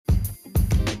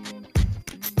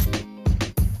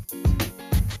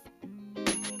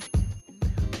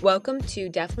Welcome to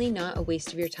Definitely Not a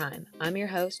Waste of Your Time. I'm your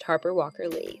host, Harper Walker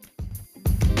Lee.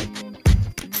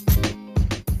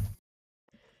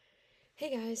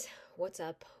 Hey guys, what's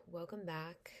up? Welcome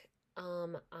back.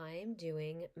 I'm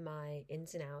doing my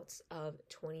ins and outs of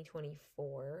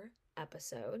 2024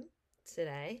 episode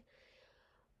today.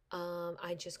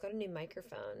 I just got a new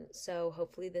microphone, so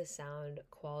hopefully the sound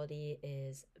quality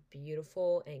is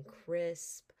beautiful and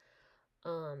crisp.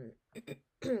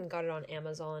 Got it on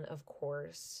Amazon, of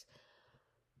course.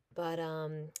 But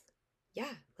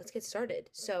yeah, let's get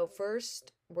started. So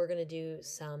first, we're going to do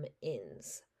some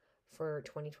ins for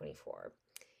 2024.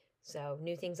 So,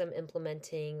 new things I'm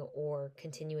implementing or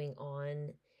continuing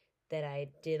on that I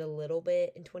did a little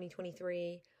bit in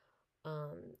 2023.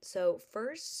 So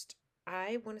first,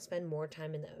 I want to spend more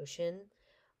time in the ocean.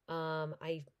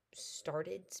 I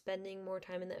started spending more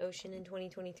time in the ocean in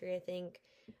 2023, I think,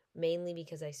 mainly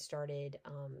because I started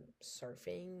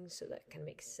surfing, so that kind of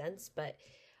makes sense. But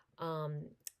um,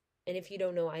 and if you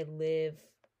don't know, I live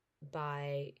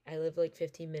like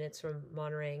 15 minutes from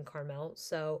Monterey and Carmel,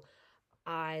 so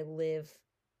I live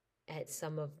at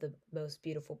some of the most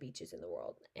beautiful beaches in the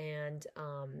world, and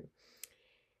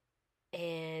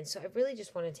so I really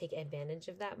just want to take advantage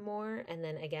of that more. And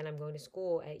then again, I'm going to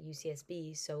school at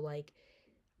UCSB, so like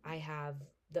I have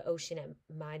the ocean at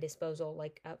my disposal.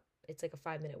 It's like a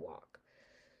 5-minute walk.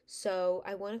 So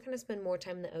I want to kind of spend more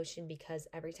time in the ocean because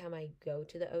every time I go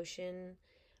to the ocean,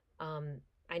 um,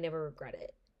 I never regret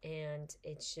it. And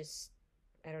it's just,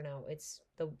 I don't know, it's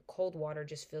the cold water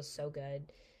just feels so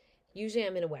good. Usually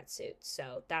I'm in a wetsuit,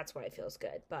 so that's why it feels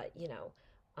good. But,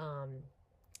 um,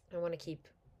 I want to keep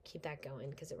that going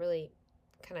because it really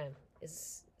kind of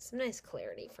is some nice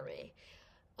clarity for me.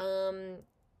 Um,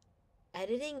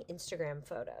 Editing Instagram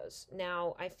photos.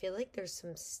 Now, I feel like there's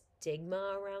some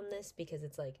stigma around this because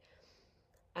it's like,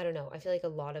 I don't know, I feel like a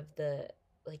lot of the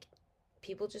like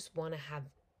people just want to have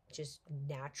just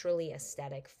naturally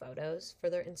aesthetic photos for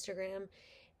their Instagram.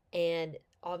 And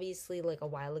obviously, like a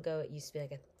while ago, it used to be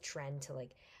like a trend to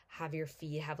like have your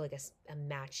feed have like a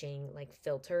matching like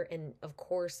filter. And of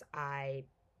course, I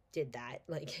did that.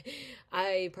 Like,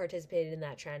 I participated in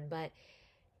that trend.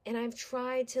 And I've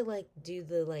tried to like do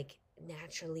the like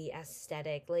naturally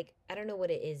aesthetic. Like, I don't know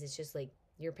what it is. It's just like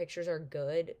your pictures are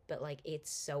good, but like it's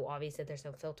so obvious that there's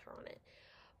no filter on it.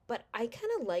 But I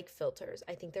kind of like filters.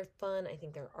 I think they're fun. I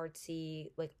think they're artsy.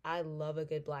 Like, I love a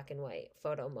good black and white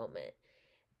photo moment.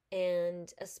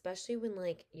 And especially when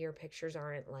like your pictures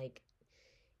aren't like,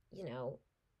 you know,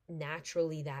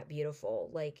 naturally that beautiful.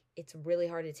 Like, it's really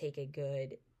hard to take a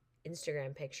good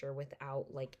Instagram picture without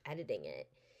like editing it.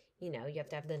 You have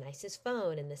to have the nicest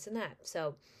phone and this and that.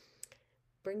 So,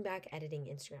 bring back editing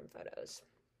Instagram photos.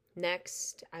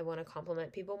 Next, I want to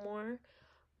compliment people more.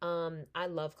 I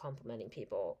love complimenting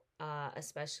people,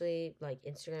 especially like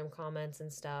Instagram comments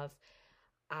and stuff.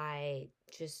 I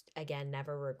just again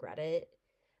never regret it.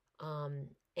 Um,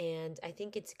 and I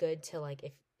think it's good to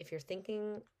like if you're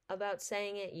thinking about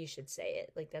saying it, you should say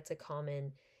it. Like, that's a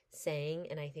common saying,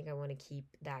 and I think I want to keep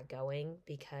that going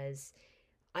because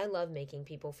I love making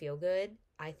people feel good.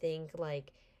 I think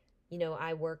like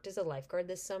I worked as a lifeguard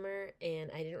this summer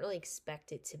and I didn't really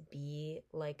expect it to be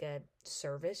like a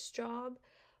service job,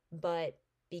 but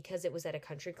because it was at a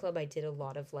country club, I did a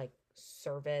lot of like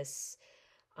service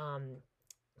um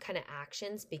kind of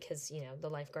actions because the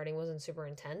lifeguarding wasn't super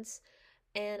intense,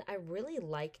 and I really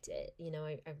liked it.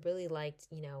 I really liked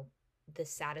the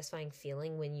satisfying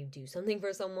feeling when you do something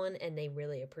for someone and they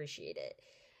really appreciate it.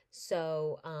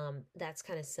 So that's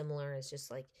kind of similar as just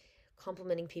like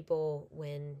complimenting people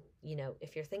when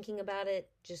if you're thinking about it,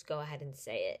 just go ahead and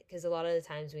say it, because a lot of the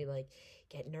times we like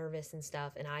get nervous and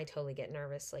stuff, and I totally get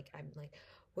nervous. Like, I'm like,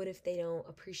 what if they don't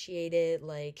appreciate it?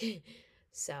 Like,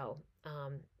 so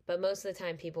but most of the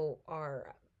time people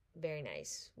are very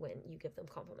nice when you give them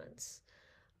compliments.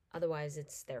 Otherwise,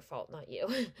 it's their fault, not you.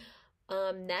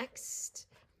 Next,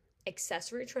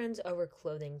 accessory trends over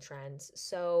clothing trends.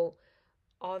 So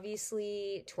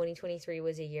obviously 2023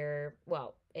 was a year,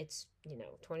 well, it's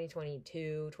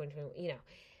 2022, 2020,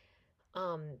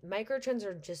 micro trends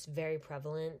are just very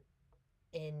prevalent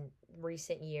in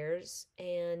recent years.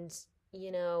 And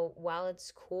while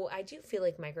it's cool, I do feel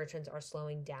like micro trends are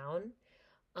slowing down.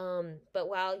 But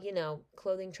while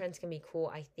clothing trends can be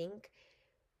cool, I think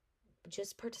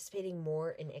just participating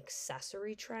more in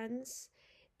accessory trends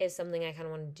is something I kind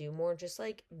of want to do more. Just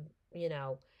like, you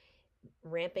know,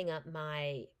 ramping up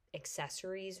my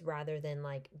accessories rather than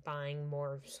like buying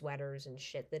more sweaters and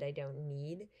shit that I don't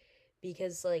need.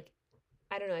 Because, like,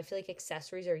 I don't know, I feel like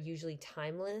accessories are usually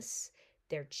timeless.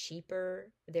 They're cheaper,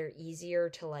 they're easier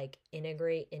to like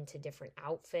integrate into different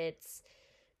outfits.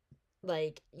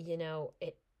 like,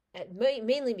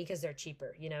 mainly because they're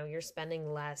cheaper. You're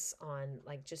spending less on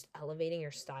like just elevating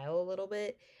your style a little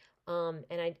bit. And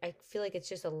I feel like it's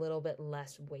just a little bit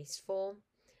less wasteful.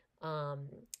 Um,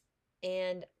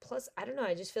 and plus, I don't know,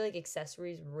 I just feel like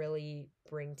accessories really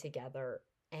bring together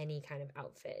any kind of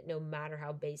outfit, no matter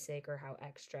how basic or how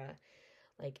extra.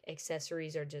 Like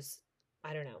accessories are just,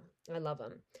 I don't know, I love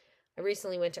them. I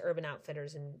recently went to Urban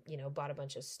Outfitters and, bought a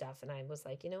bunch of stuff. And I was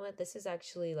like, you know what? This is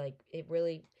actually like, it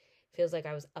really feels like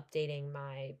I was updating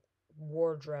my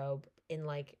wardrobe in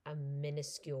like a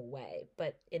minuscule way,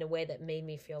 but in a way that made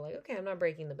me feel like, okay, I'm not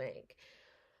breaking the bank.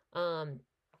 Um,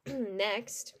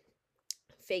 Next,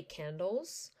 fake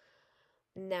candles.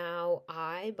 Now,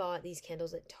 I bought these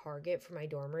candles at Target for my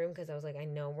dorm room because I was like, I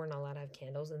know we're not allowed to have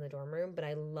candles in the dorm room, but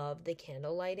I love the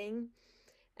candle lighting.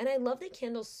 And I love the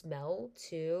candle smell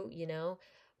too.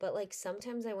 But like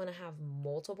sometimes I want to have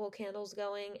multiple candles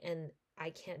going, and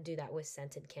I can't do that with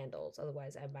scented candles.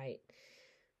 Otherwise, I might,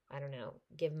 I don't know,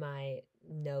 give my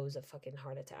nose a fucking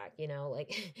heart attack.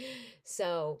 Like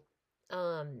so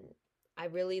um I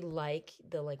really like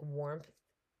the like warmth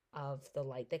of the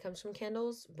light that comes from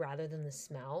candles rather than the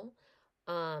smell.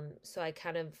 So I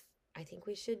think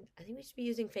we should be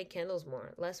using fake candles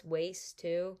more. Less waste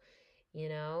too.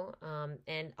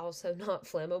 And also not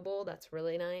flammable. That's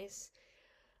really nice.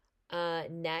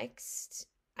 Next,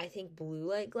 I think blue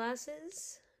light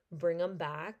glasses. Bring them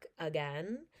back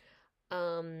again.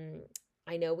 Um,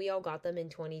 I know we all got them in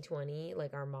 2020,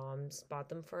 like our moms bought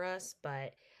them for us,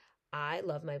 but I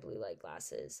love my blue light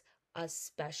glasses,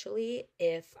 especially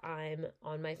if I'm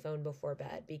on my phone before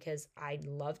bed because I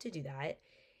love to do that.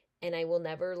 And I will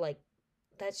never like,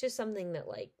 that's just something that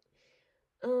like,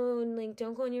 oh, and like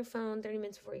don't go on your phone 30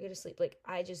 minutes before you go to sleep. Like,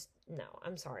 no,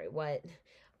 I'm sorry. What?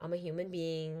 I'm a human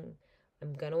being.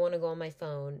 I'm gonna want to go on my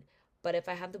phone. But if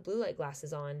I have the blue light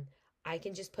glasses on, I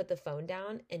can just put the phone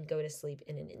down and go to sleep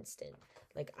in an instant.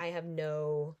 Like, I have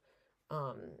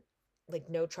um,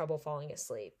 no trouble falling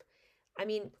asleep. I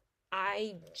mean,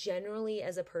 I generally,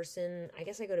 as a person, I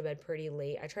guess I go to bed pretty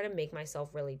late. I try to make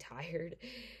myself really tired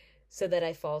so that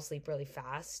I fall asleep really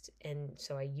fast. And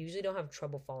so I usually don't have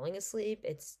trouble falling asleep.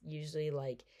 It's usually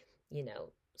like,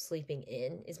 sleeping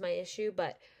in is my issue.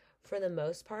 But for the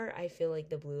most part, I feel like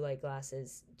the blue light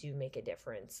glasses do make a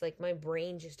difference. Like my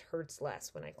brain just hurts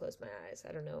less when I close my eyes.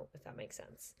 I don't know if that makes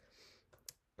sense.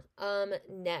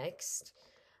 Next,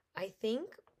 I think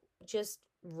just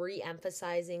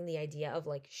re-emphasizing the idea of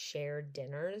like shared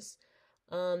dinners.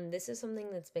 This is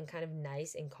something that's been kind of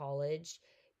nice in college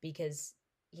because,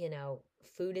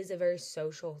 food is a very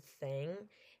social thing.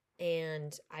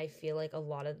 And I feel like a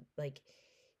lot of like,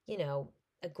 you know,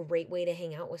 a great way to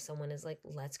hang out with someone is like,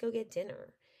 let's go get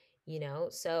dinner.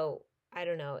 So I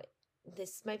don't know.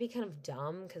 This might be kind of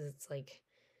dumb because it's like,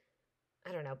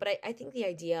 I don't know, but I think the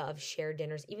idea of shared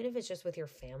dinners, even if it's just with your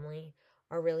family,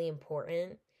 are really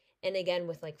important. And again,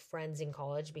 with like friends in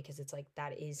college, because it's like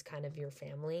that is kind of your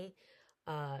family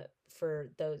uh,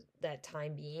 for that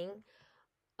time being.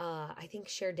 I think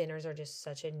shared dinners are just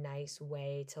such a nice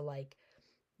way to like,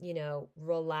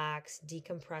 relax,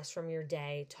 decompress from your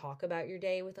day, talk about your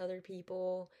day with other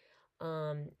people,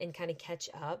 and kind of catch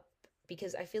up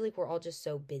because I feel like we're all just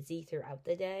so busy throughout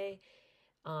the day.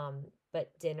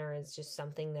 But dinner is just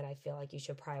something that I feel like you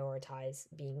should prioritize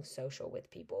being social with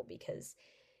people because,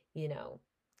 you know,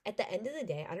 at the end of the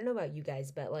day, I don't know about you guys,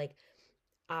 but like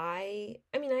I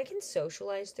mean, I can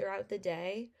socialize throughout the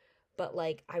day, but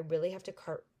like I really have to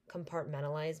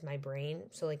compartmentalize my brain.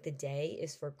 So like the day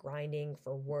is for grinding,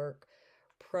 for work,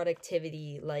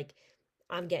 productivity, like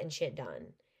I'm getting shit done.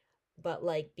 But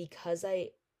like because I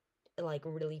like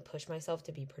really push myself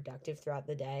to be productive throughout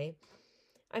the day,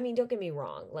 I mean, don't get me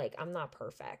wrong, like I'm not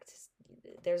perfect.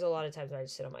 There's a lot of times where I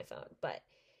just sit on my phone, but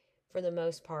for the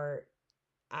most part,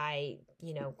 I,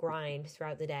 grind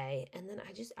throughout the day. And then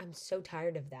I'm so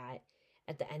tired of that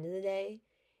at the end of the day.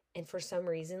 And for some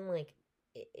reason, like,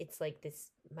 it's like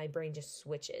this, my brain just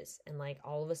switches. And like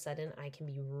all of a sudden, I can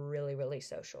be really, really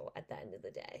social at the end of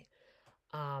the day.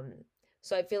 Um,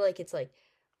 so I feel like it's like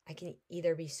I can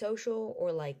either be social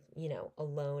or like,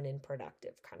 alone and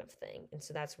productive kind of thing. And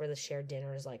so that's where the shared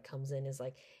dinners like comes in is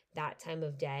like that time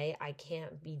of day, I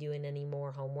can't be doing any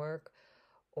more homework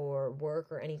or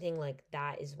work or anything like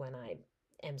that is when I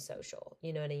am social.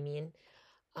 You know what I mean?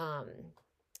 Um,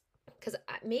 because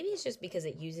maybe it's just because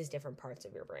it uses different parts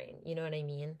of your brain. You know what I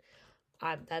mean?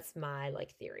 That's my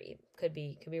like theory. Could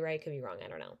be right, could be wrong. I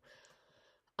don't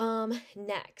know.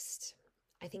 Next,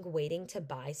 I think waiting to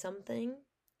buy something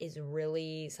is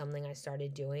really something I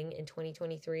started doing in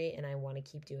 2023 and I want to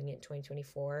keep doing it in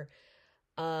 2024.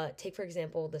 Take for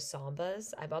example the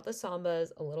Sambas. I bought the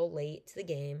Sambas a little late to the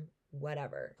game,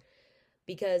 whatever,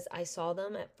 because I saw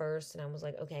them at first and I was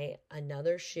like, okay,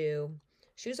 another shoe.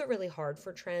 Shoes are really hard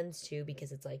for trends too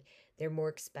because it's like they're more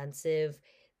expensive.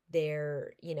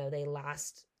 They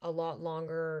last a lot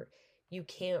longer. You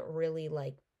can't really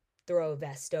like throw a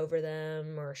vest over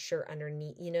them or a shirt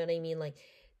underneath. You know what I mean? Like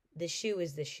the shoe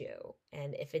is the shoe.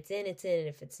 And if it's in, it's in. And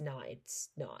if it's not, it's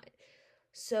not.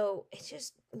 So it's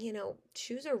just,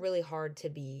 shoes are really hard to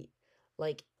be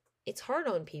like, it's hard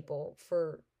on people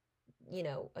for,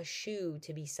 a shoe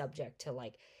to be subject to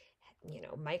like,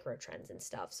 micro trends and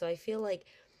stuff. So I feel like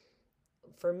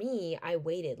for me, I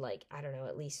waited like, I don't know,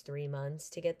 at least 3 months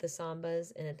to get the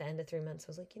Sambas. And at the end of 3 months, I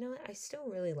was like, you know what? I still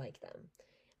really like them.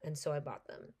 And so I bought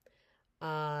them.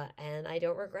 And I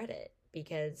don't regret it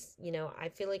because, I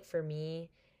feel like for me,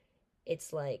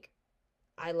 it's like,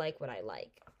 I like what I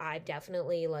like. I've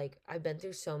definitely like I've been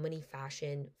through so many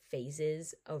fashion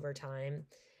phases over time.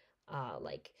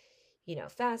 Like,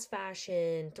 fast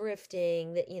fashion,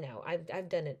 thrifting, that I've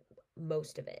done it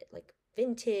most of it. Like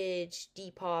vintage,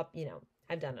 Depop,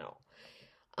 I've done it all.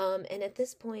 And at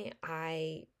this point,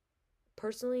 I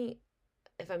personally,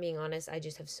 if I'm being honest, I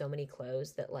just have so many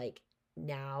clothes that like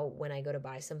now when I go to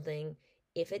buy something,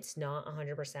 if it's not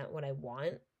 100% what I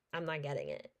want, I'm not getting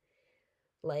it.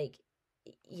 Like,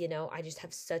 I just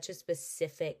have such a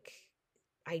specific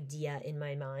idea in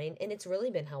my mind, and it's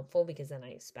really been helpful because then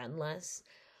I spend less.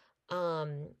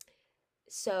 Um,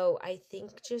 so I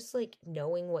think just like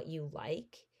knowing what you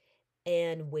like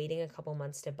and waiting a couple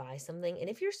months to buy something, and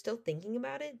if you're still thinking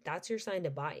about it, that's your sign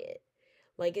to buy it.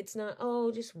 Like it's not,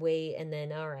 oh, just wait and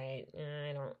then all right,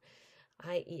 I don't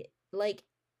I like,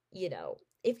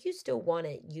 if you still want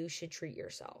it, you should treat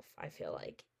yourself, I feel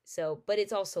like. So, but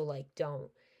it's also like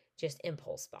don't just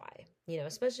impulse buy,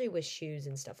 especially with shoes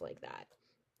and stuff like that.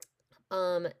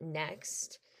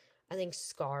 Next, I think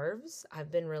scarves.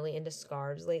 I've been really into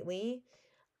scarves lately.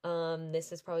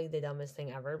 This is probably the dumbest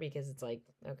thing ever because it's like,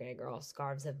 okay, girl,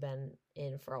 scarves have been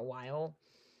in for a while.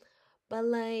 But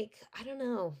like, I don't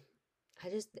know.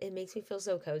 It makes me feel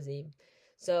so cozy.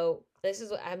 So this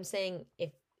is what I'm saying.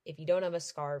 If you don't have a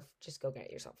scarf, just go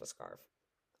get yourself a scarf.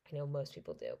 I know most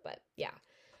people do, but yeah.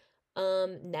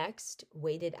 Next,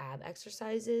 weighted ab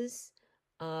exercises.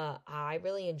 I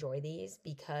really enjoy these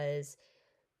because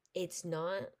it's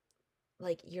not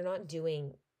like you're not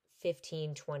doing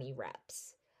 15, 20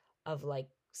 reps of like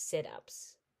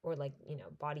sit-ups or like,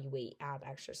 body weight ab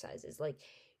exercises. Like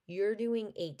you're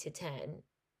doing 8 to 10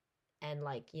 and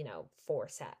like, 4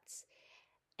 sets.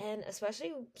 And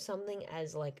especially something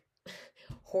as like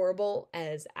horrible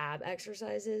as ab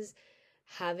exercises,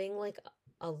 having like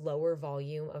a lower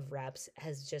volume of reps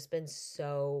has just been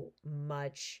so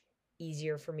much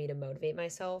easier for me to motivate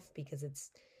myself because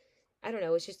I don't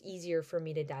know, it's just easier for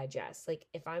me to digest. Like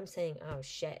if I'm saying, oh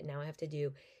shit, now I have to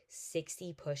do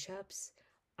 60 push ups,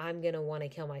 I'm going to want to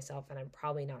kill myself and I'm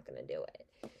probably not going to do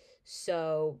it.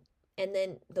 So, and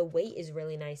then the weight is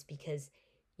really nice because,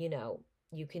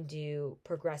 you can do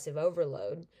progressive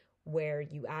overload where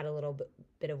you add a little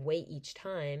bit of weight each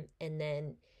time. And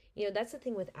then, that's the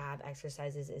thing with ab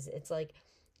exercises is it's like,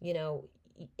 you know,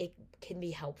 it can be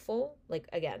helpful. Like,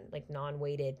 again, like non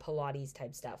weighted Pilates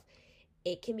type stuff.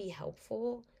 It can be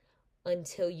helpful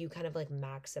until you kind of like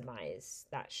maximize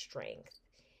that strength.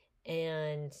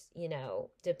 And,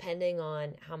 depending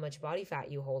on how much body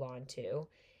fat you hold on to,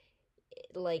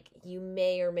 like you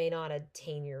may or may not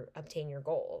obtain your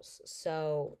goals.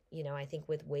 So, I think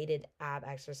with weighted ab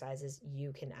exercises,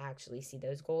 you can actually see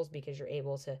those goals because you're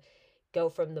able to go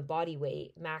from the body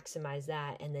weight, maximize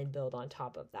that, and then build on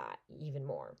top of that even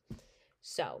more.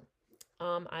 So,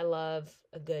 I love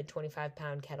a good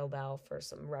 25-pound kettlebell for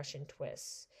some Russian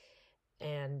twists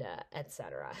and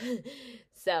etc.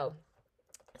 So,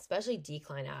 especially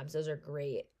decline abs, those are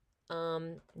great.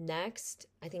 Next,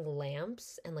 I think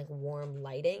lamps and like warm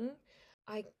lighting.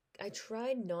 I I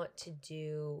tried not to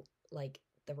do like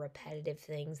the repetitive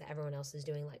things that everyone else is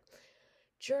doing, like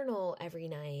journal every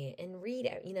night and read,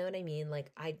 you know what I mean?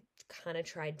 Like I kind of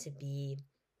tried to be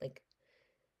like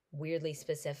weirdly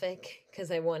specific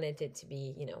because I wanted it to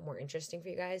be, more interesting for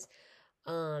you guys.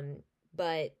 Um,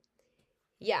 but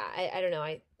yeah, I don't know.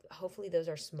 I hopefully those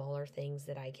are smaller things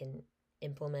that I can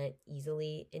implement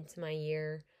easily into my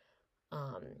year,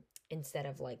 um, instead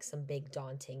of like some big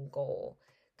daunting goal.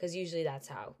 Because usually that's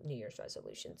how New Year's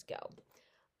resolutions go.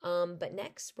 But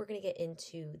next, we're going to get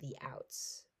into the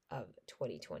outs of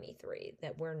 2023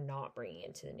 that we're not bringing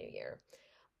into the new year.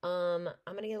 I'm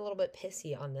going to get a little bit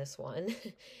pissy on this one.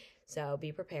 So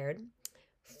be prepared.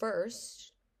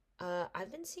 First,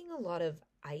 I've been seeing a lot of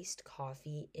iced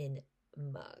coffee in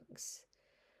mugs.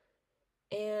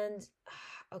 And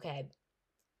okay,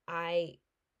 I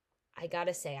I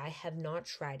gotta say, I have not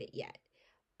tried it yet,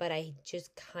 but I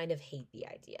just kind of hate the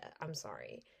idea. I'm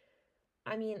sorry.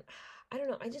 I mean, I don't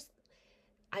know. I just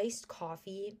iced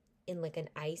coffee in like an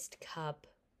iced cup,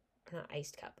 or not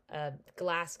iced cup, a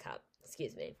glass cup,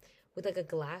 excuse me, with like a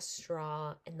glass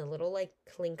straw and the little like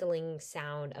clinkling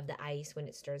sound of the ice when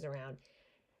it stirs around.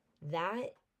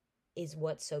 That is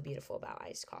what's so beautiful about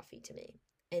iced coffee to me.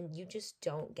 And you just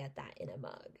don't get that in a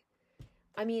mug.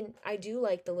 I mean, I do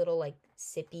like the little like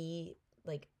sippy,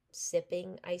 like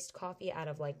sipping iced coffee out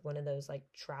of like one of those like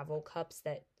travel cups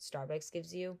that Starbucks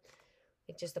gives you,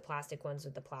 like just the plastic ones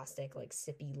with the plastic like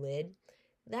sippy lid.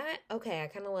 That, okay, I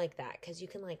kind of like that because you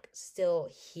can like still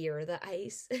hear the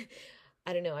ice.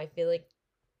 I don't know. I feel like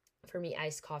for me,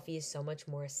 iced coffee is so much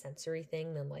more a sensory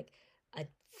thing than like a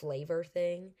flavor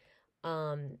thing.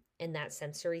 And that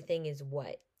sensory thing is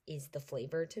what is the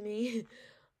flavor to me.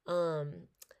 um,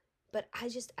 but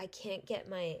I can't get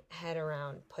my head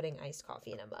around putting iced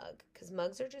coffee in a mug because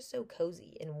mugs are just so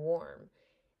cozy and warm.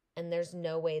 And there's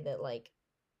no way that like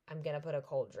I'm gonna put a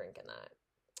cold drink in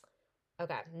that.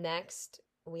 Okay, next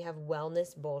we have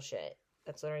wellness bullshit.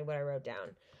 That's literally what I wrote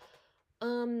down.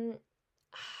 Um,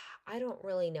 I don't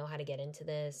really know how to get into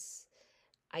this.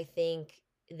 I think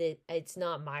that it's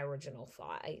not my original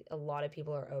thought. A lot of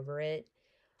people are over it.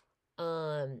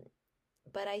 Um,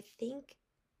 but I think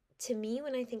to me,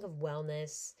 when I think of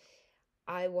wellness,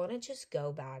 I want to just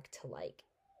go back to like,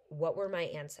 what were my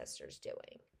ancestors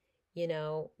doing? You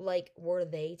know, like, were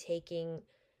they taking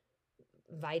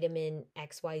vitamin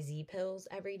XYZ pills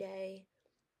every day?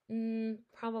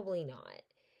 Probably not.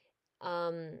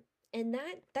 Um, and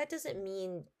that doesn't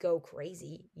mean go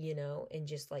crazy, you know, and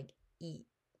just like eat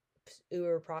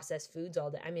uber processed foods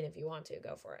all day. I mean, if you want to,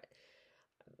 go for it.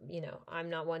 You know, I'm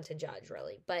not one to judge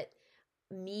really, but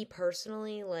me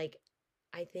personally, like,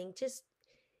 I think just,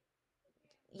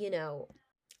 you know,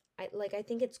 I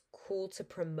think it's cool to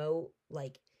promote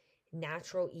like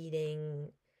natural eating,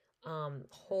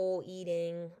 whole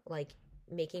eating, like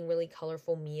making really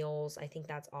colorful meals. I think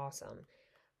that's awesome.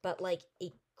 But like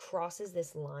it crosses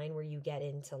this line where you get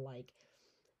into like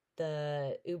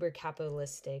the uber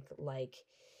capitalistic like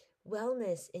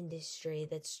wellness industry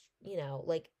that's, you know,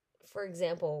 like for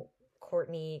example,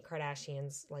 Kourtney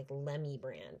Kardashian's like Lemmy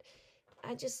brand.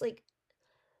 I just like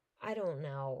I don't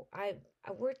know.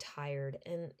 We're tired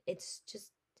and it's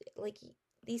just like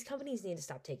these companies need to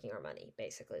stop taking our money,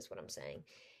 basically is what I'm saying.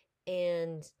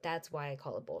 And that's why I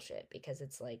call it bullshit because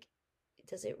it's like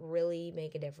does it really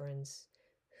make a difference?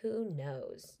 Who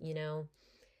knows, you know?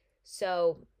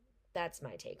 So that's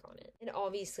my take on it. And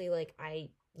obviously like I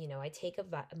take a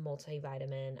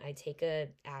multivitamin, I take a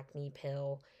acne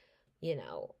pill, you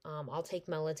know. I'll take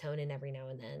melatonin every now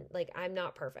and then. Like I'm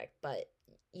not perfect, but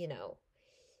you know,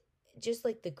 just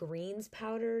like the greens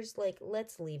powders, like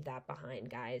let's leave that behind,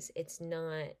 guys. It's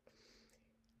not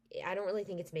I don't really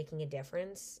think it's making a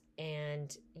difference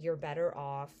and you're better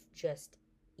off just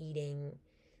eating,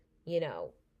 you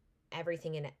know,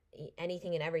 everything and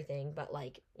anything and everything, but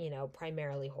like, you know,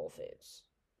 primarily whole foods.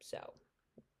 So,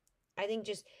 I think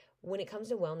just when it comes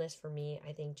to wellness for me,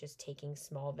 I think just taking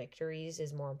small victories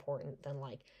is more important than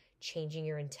like changing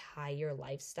your entire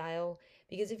lifestyle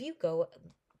because if you go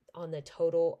on the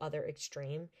total other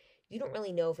extreme, you don't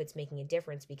really know if it's making a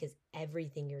difference because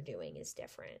everything you're doing is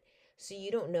different. So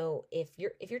you don't know if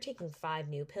you're taking 5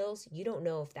 new pills, you don't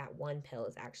know if that one pill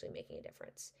is actually making a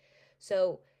difference.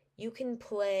 So you can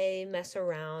mess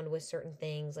around with certain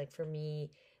things. Like for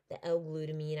me, the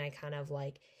L-glutamine, I kind of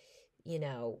like, you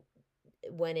know,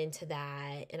 went into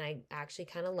that and I actually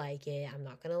kind of like it. I'm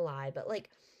not going to lie, but like,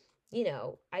 you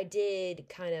know, I did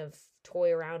kind of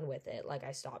toy around with it. Like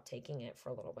I stopped taking it for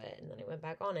a little bit and then I went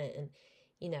back on it. And,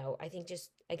 you know, I think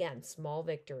just, again, small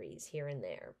victories here and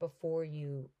there before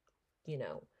you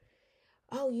know,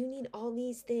 oh, you need all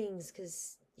these things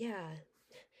because, yeah,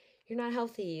 you're not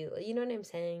healthy. You know what I'm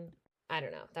saying? I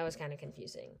don't know. That was kind of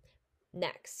confusing.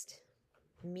 Next,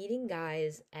 meeting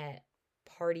guys at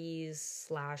parties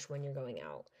slash when you're going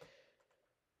out.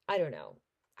 I don't know.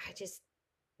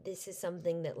 This is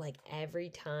something that like every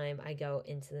time I go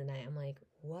into the night, I'm like,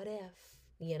 what if,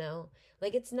 you know?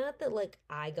 Like it's not that like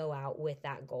I go out with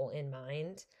that goal in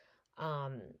mind.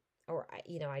 Um or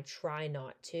you know, I try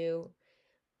not to.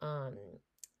 Um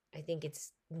I think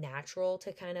it's natural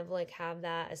to kind of like have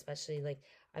that, especially like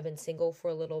I've been single for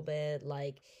a little bit,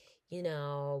 like, you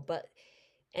know, but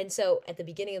and so at the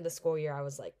beginning of the school year I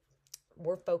was like,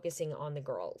 we're focusing on the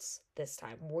girls this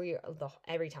time. We're the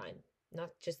every time,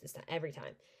 not just this time, every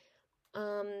time.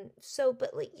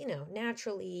 But like,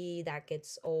 naturally that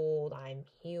gets old. I'm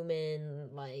human.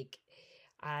 Like,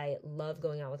 I love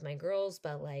going out with my girls,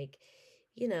 but like,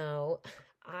 you know,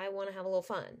 I want to have a little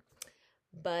fun.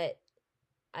 But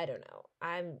I don't know.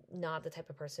 I'm not the type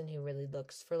of person who really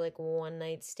looks for like one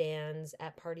night stands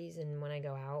at parties and when I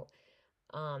go out.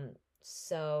 Um,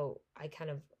 so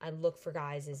I look for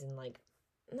guys as in like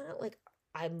not like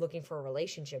I'm looking for a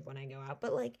relationship when I go out,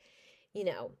 but like, you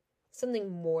know, something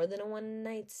more than a one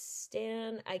night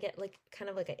stand. I get like kind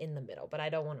of like a in the middle, but I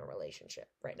don't want a relationship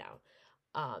right now.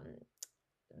 Um,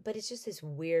 but it's just this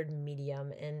weird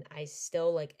medium, and I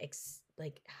still like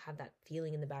have that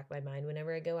feeling in the back of my mind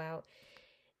whenever I go out.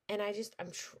 And I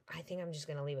think I'm just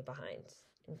gonna leave it behind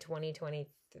in 2020.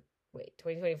 Wait,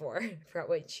 2024. I forgot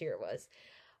what year it was.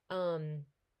 Um,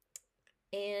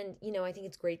 and I think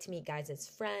it's great to meet guys as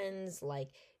friends, like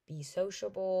be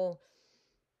sociable,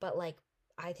 but like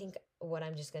I think what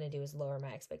I'm just gonna do is lower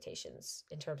my expectations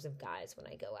in terms of guys when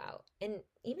I go out, and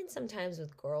even sometimes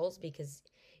with girls because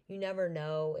you never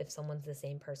know if someone's the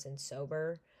same person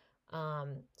sober.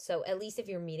 So at least if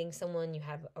you're meeting someone, you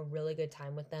have a really good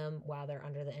time with them while they're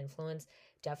under the influence.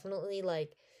 Definitely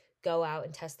like go out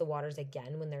and test the waters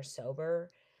again when they're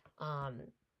sober. Um,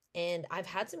 and I've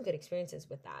had some good experiences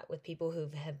with that, with people who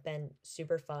have been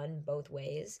super fun both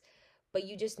ways, but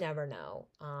you just never know.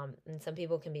 And some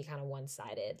people can be kind of one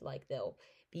sided. Like they'll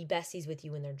be besties with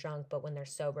you when they're drunk, but when they're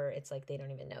sober, it's like they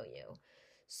don't even know you.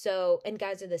 So, and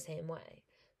guys are the same way.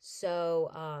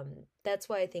 So, that's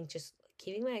why I think just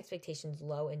keeping my expectations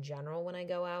low in general when I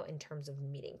go out in terms of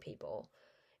meeting people.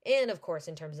 And of course,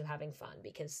 in terms of having fun,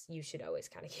 because you should always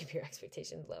kind of keep your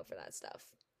expectations low for that stuff.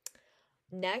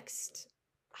 Next,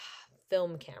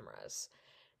 film cameras.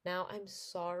 Now, I'm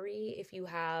sorry if you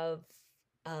have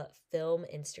a film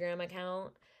Instagram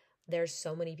account. There's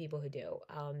so many people who do.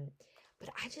 But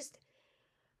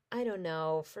I don't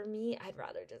know. For me, I'd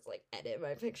rather just like edit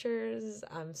my pictures.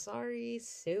 I'm sorry,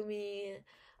 sue me.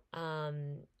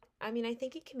 Um, I mean, I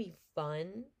think it can be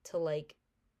fun to like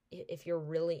if you're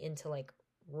really into like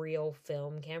real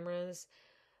film cameras,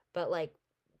 but like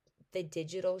the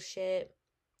digital shit,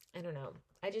 I don't know.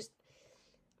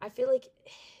 I feel like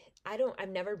I've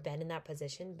never been in that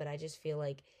position, but I just feel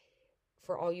like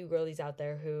for all you girlies out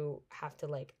there who have to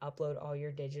like upload all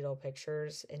your digital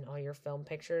pictures and all your film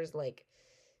pictures, like,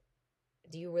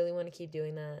 do you really want to keep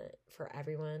doing that for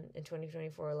everyone in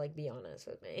 2024? Like, be honest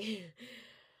with me.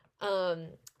 um,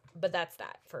 but that's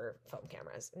that for film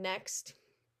cameras. Next,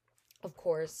 of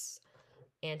course,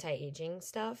 anti-aging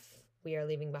stuff we are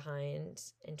leaving behind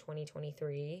in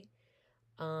 2023.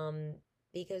 Um,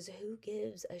 because who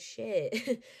gives a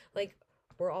shit? Like,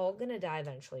 we're all gonna die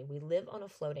eventually. We live on a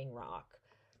floating rock.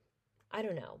 I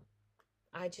don't know.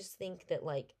 I just think that,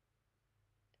 like,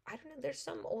 I don't know, there's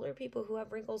some older people who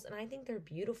have wrinkles and I think they're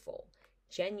beautiful,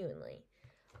 genuinely.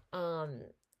 Um,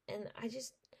 and I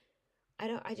just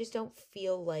don't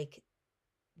feel like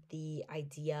the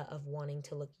idea of wanting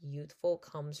to look youthful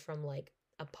comes from like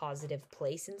a positive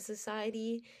place in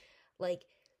society. Like,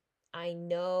 I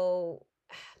know,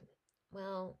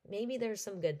 well, maybe there's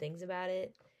some good things about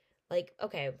it. Like,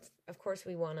 okay, of course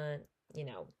we want to, you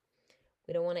know,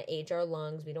 we don't want to age our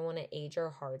lungs, we don't want to age our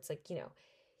hearts. Like,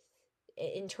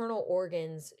 internal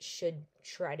organs should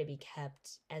try to be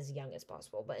kept as young as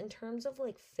possible. But in terms of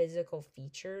like physical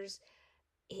features,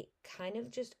 it kind of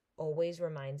just always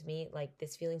reminds me, like,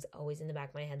 this feeling's always in the back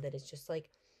of my head that it's just like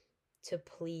to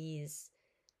please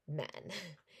men.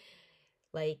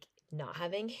 Like, not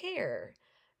having hair,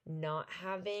 not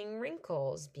having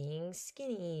wrinkles, being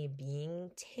skinny,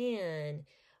 being tan,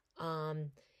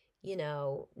 um,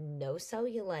 no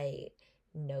cellulite,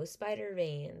 no spider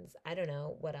veins. I don't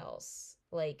know what else.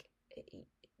 Like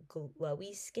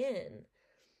glowy skin,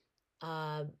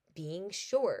 uh, being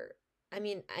short. I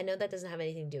mean, I know that doesn't have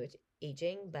anything to do with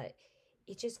aging, but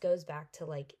it just goes back to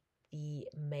like the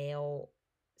male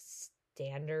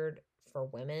standard for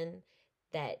women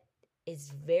that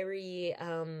is very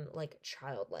like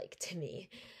childlike to me.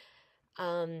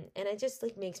 And it just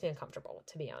like makes me uncomfortable,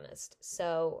 to be honest.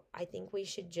 So I think we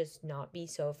should just not be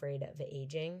so afraid of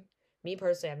aging. Me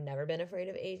personally, I've never been afraid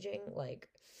of aging. Like,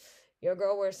 your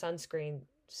girl wears sunscreen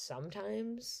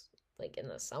sometimes, like in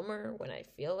the summer when I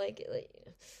feel like it. Like,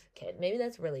 okay, maybe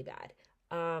that's really bad.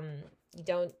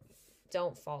 You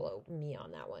don't follow me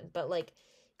on that one, but like,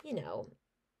 you know,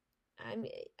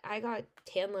 I got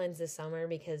tan lines this summer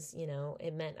because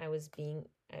it meant I was being,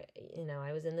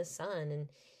 I was in the sun and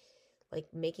like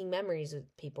making memories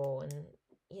with people, and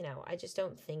I just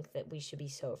don't think that we should be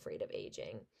so afraid of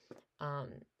aging. Um,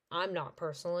 I'm not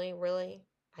personally, really.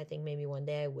 I think maybe one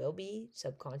day I will be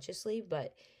subconsciously,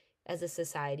 but as a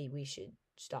society, we should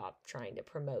stop trying to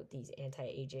promote these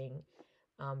anti-aging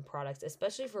products,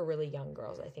 especially for really young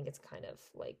girls. I think it's kind of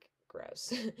like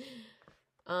gross.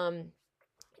 um,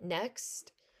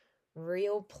 Next,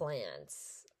 real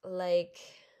plants. Like,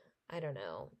 I don't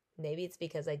know. Maybe it's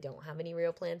because I don't have any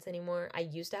real plants anymore. I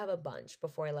used to have a bunch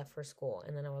before I left for school,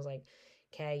 and then I was like,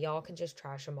 okay, y'all can just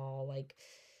trash them all. Like,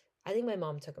 I think my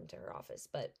mom took them to her office,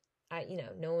 but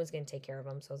no one was gonna take care of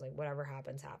them, so I was like, whatever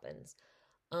happens, happens.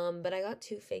 But I got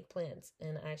two fake plants,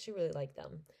 and I actually really like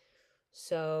them.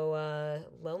 So,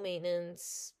 low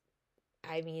maintenance.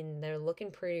 I mean, they're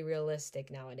looking pretty realistic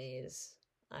nowadays.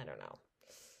 I don't know.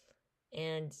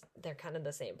 And they're kind of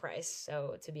the same price.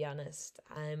 So, to be honest,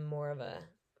 I'm more of a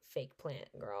fake plant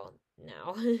girl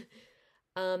now.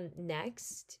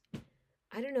 Next,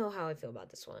 I don't know how I feel about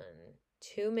this one.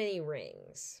 Too many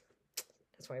rings.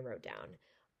 That's what I wrote down.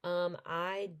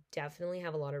 I definitely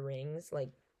have a lot of rings.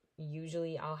 Like,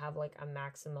 usually I'll have like a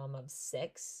maximum of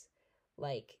 6.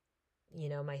 Like,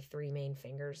 my 3 main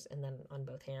fingers and then on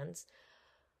both hands.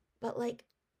 But like,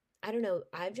 I don't know.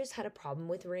 I've just had a problem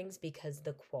with rings because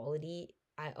the quality,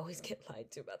 I always get lied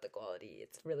to about the quality.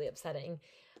 It's really upsetting.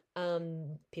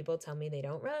 People tell me they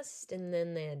don't rust and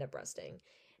then they end up rusting.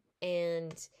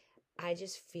 And I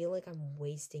just feel like I'm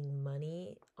wasting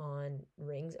money on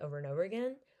rings over and over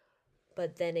again.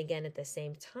 But then again, at the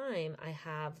same time, I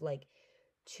have like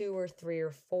 2 or 3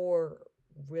 or 4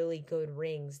 really good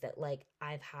rings that like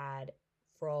I've had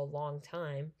for a long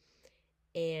time.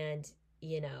 And,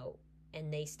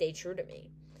 and they stay true to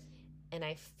me. And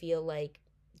I feel like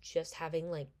just having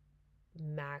like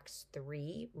max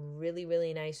 3 really,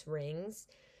 really nice rings,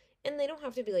 and they don't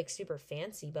have to be like super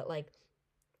fancy, but like,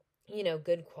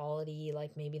 good quality,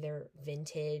 like maybe they're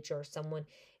vintage or someone,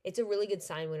 it's a really good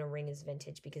sign when a ring is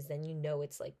vintage because then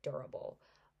it's like durable.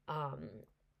 Um,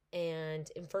 and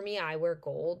for me, I wear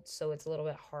gold, so it's a little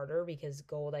bit harder because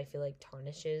gold I feel like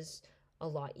tarnishes a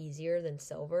lot easier than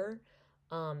silver.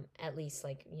 At least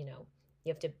like, you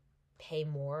have to pay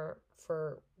more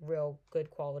for real good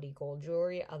quality gold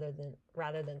jewelry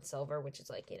rather than silver, which is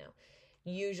like,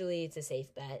 usually it's a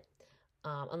safe bet,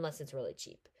 unless it's really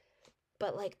cheap.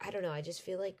 But like, I don't know, I just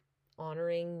feel like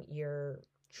honoring your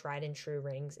tried and true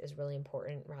rings is really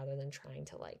important rather than trying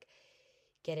to like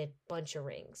get a bunch of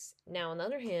rings. Now, on the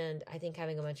other hand, I think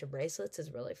having a bunch of bracelets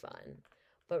is really fun.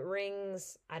 But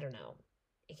rings, I don't know.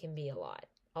 It can be a lot.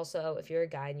 Also, if you're a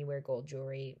guy and you wear gold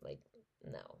jewelry, like,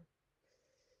 no.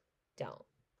 Don't.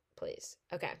 Please.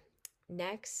 Okay.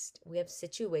 Next, we have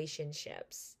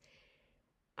situationships.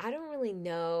 I don't really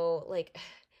know. Like,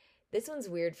 this one's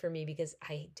weird for me because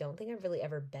I don't think I've really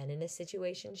ever been in a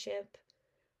situationship.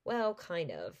 Well,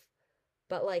 kind of.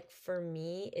 But like for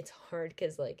me, it's hard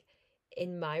because like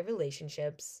in my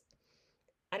relationships,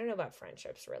 I don't know about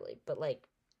friendships really, but like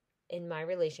in my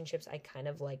relationships, I kind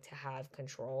of like to have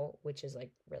control, which is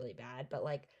like really bad. But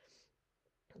like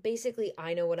basically,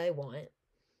 I know what I want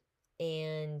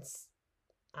and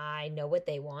I know what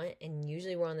they want, and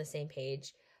usually we're on the same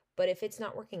page. But if it's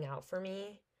not working out for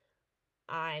me,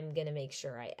 I'm gonna make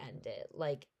sure I end it.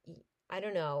 Like, I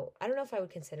don't know. I don't know if I would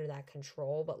consider that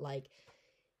control, but like,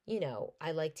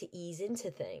 I like to ease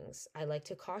into things. I like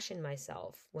to caution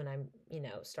myself when I'm,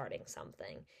 starting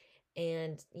something.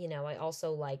 And, I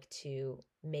also like to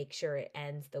make sure it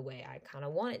ends the way I kind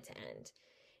of want it to end.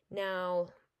 Now,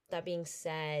 that being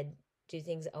said, do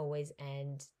things always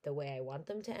end the way I want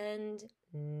them to end?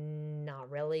 Not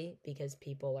really, because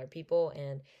people are people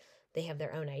and they have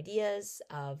their own ideas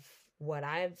of what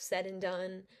I've said and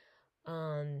done.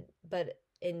 But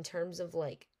in terms of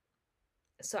like,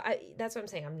 that's what I'm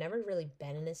saying. I've never really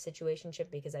been in a situationship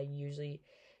because I usually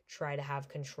try to have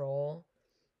control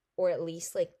or at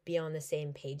least like be on the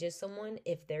same page as someone.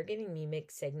 If they're giving me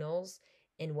mixed signals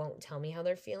and won't tell me how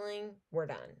they're feeling, we're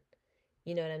done.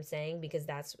 You know what I'm saying? Because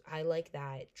I like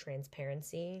that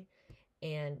transparency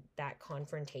and that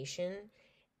confrontation.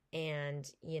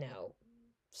 And,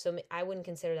 so I wouldn't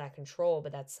consider that control,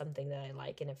 but that's something that I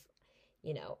like. And if,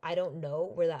 I don't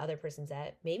know where the other person's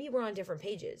at, maybe we're on different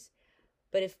pages.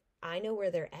 But if I know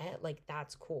where they're at, like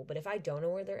that's cool. But if I don't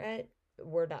know where they're at,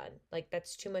 we're done. Like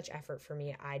that's too much effort for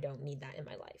me. I don't need that in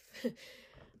my life.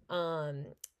 um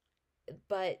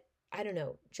but I don't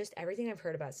know, just everything I've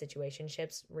heard about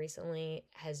situationships recently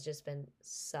has just been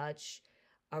such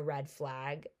a red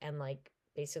flag and like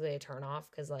basically a turn off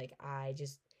because like it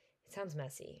sounds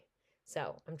messy.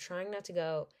 So I'm trying not to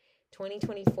go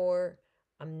 2024.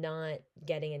 I'm not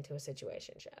getting into a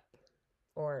situationship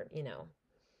or,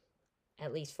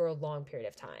 at least for a long period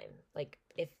of time. Like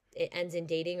if it ends in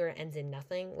dating or it ends in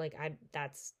nothing, like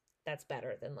that's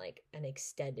better than like an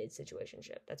extended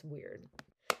situationship. That's weird.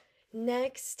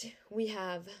 Next, we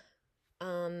have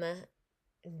um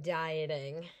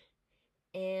dieting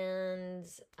and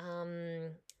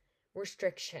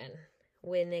restriction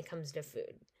when it comes to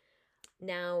food.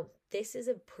 Now, this is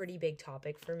a pretty big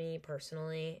topic for me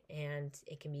personally, and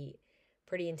it can be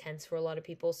pretty intense for a lot of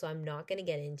people, so I'm not going to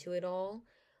get into it all.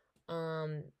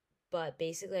 Um, but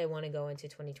basically, I want to go into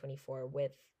 2024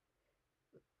 with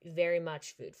very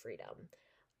much food freedom.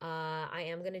 I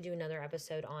am going to do another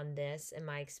episode on this and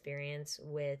my experience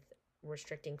with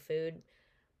restricting food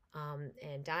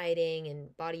and dieting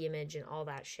and body image and all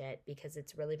that shit because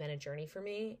it's really been a journey for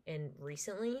me and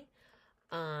recently.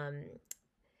 Um,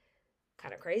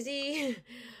 Kind of crazy.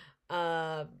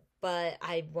 uh, but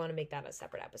I want to make that a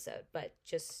separate episode. But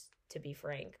just to be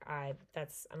frank,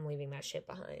 I'm leaving that shit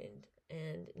behind.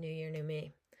 And new year, new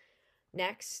me.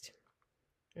 Next,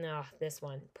 no, this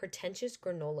one, pretentious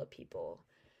granola people.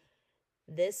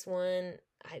 This one,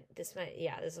 this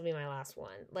will be my last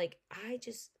one. Like I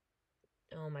just,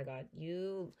 oh my god,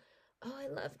 I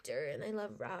love dirt and I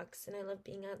love rocks and I love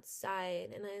being outside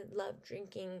and I love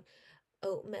drinking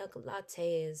oat milk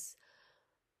lattes.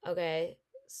 Okay,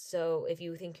 so if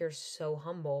you think you're so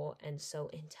humble and so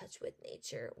in touch with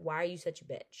nature, why are you such a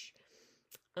bitch?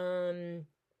 Um,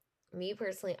 Me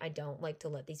personally, I don't like to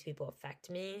let these people affect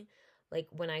me. Like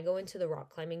when I go into the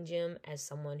rock climbing gym as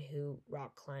someone who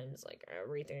rock climbs like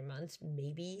every 3 months,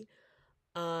 maybe,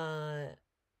 uh,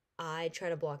 I try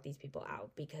to block these people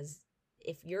out because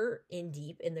if you're in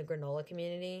deep in the granola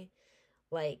community,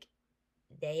 like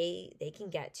they can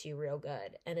get to you real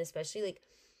good. And especially like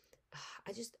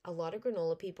I just a lot of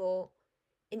granola people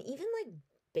and even like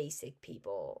basic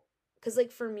people cuz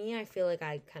like for me I feel like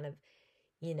I kind of,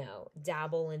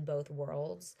 dabble in both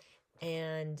worlds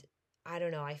and I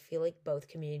don't know, I feel like both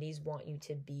communities want you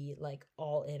to be like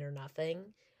all in or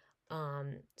nothing.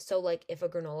 So like if a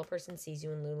granola person sees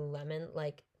you in Lululemon,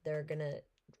 like they're going to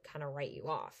kind of write you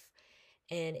off.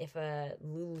 And if a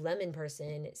Lululemon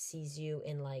person sees you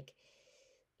in like,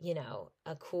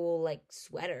 a cool like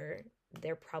sweater,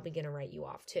 they're probably going to write you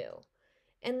off too.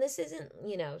 And this isn't,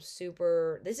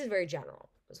 this is very general,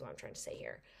 is what I'm trying to say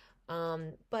here.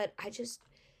 But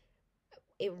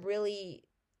it really,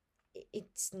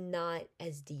 it's not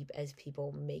as deep as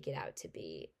people make it out to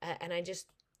be. And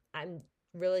I'm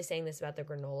really saying this about the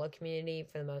granola community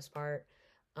for the most part.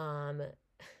 Um,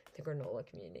 the granola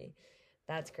community.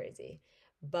 That's crazy.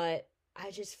 But I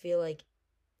just feel like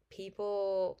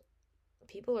people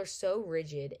people are so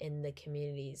rigid in the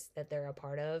communities that they're a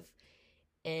part of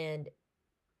and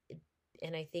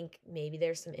I think maybe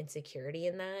there's some insecurity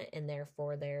in that and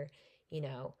therefore they're, you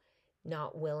know,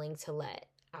 not willing to let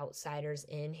outsiders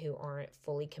in who aren't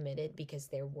fully committed because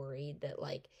they're worried that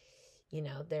like,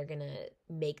 they're going to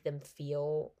make them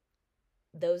feel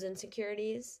those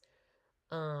insecurities.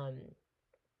 Um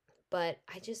but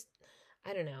I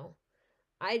don't know.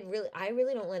 I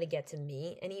really don't let it get to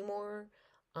me anymore.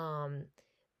 Um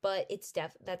but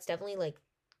that's definitely like,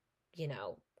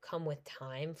 come with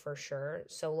time for sure.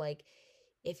 So like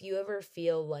if you ever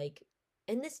feel like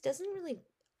and this doesn't really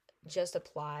just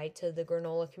apply to the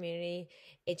granola community,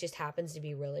 it just happens to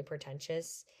be really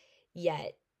pretentious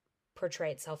yet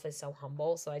portray itself as so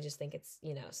humble. So I just think it's,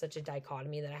 such a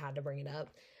dichotomy that I had to bring it up.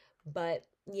 But,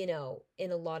 in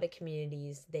a lot of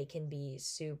communities, they can be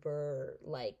super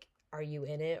like, are you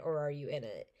in it or are you in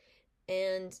it?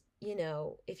 And,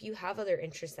 if you have other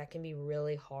interests, that can be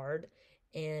really hard.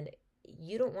 And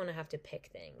you don't want to have to pick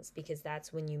things because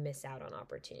that's when you miss out on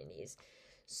opportunities.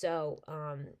 So,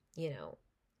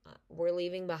 we're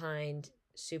leaving behind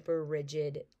super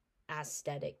rigid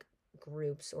aesthetic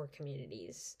groups or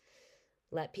communities.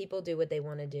 Let people do what they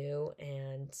want to do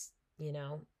and, you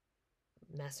know,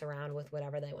 mess around with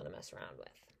whatever they want to mess around with.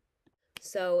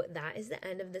 So that is the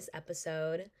end of this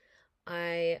episode.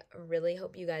 I really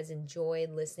hope you guys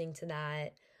enjoyed listening to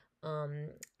that.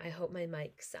 I hope my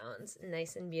mic sounds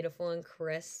nice and beautiful and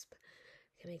crisp.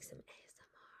 I can make some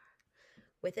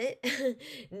ASMR with it.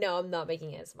 No, I'm not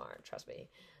making ASMR, trust me.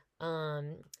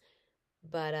 Um,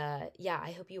 yeah,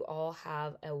 I hope you all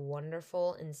have a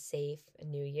wonderful and safe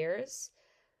New Year's.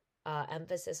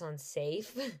 Emphasis on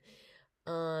safe.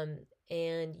 um,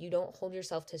 and you don't hold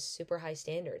yourself to super high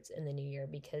standards in the new year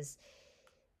because,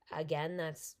 again,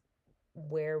 that's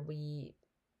where we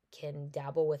can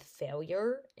dabble with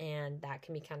failure, and that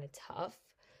can be kind of tough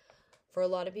for a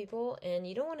lot of people. And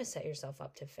you don't want to set yourself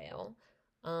up to fail.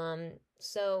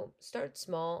 So start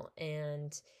small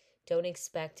and don't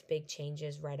expect big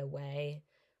changes right away.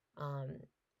 Um,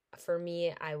 for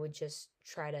me, I would just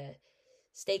try to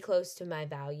stay close to my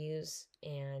values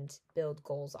and build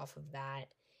goals off of that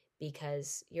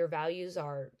because your values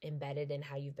are embedded in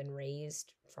how you've been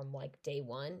raised from like day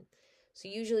one. So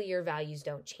usually your values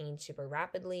don't change super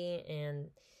rapidly, and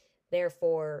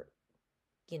therefore,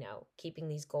 keeping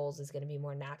these goals is going to be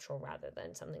more natural rather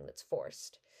than something that's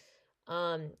forced.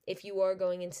 If you are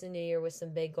going into the new year with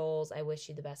some big goals, I wish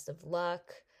you the best of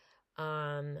luck.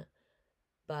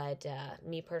 But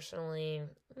me personally,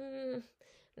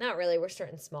 not really. We're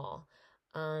starting small.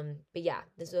 But yeah,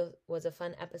 this was a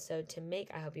fun episode to make.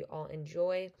 I hope you all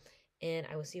enjoy, and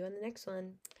I will see you on the next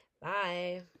one.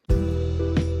 Bye.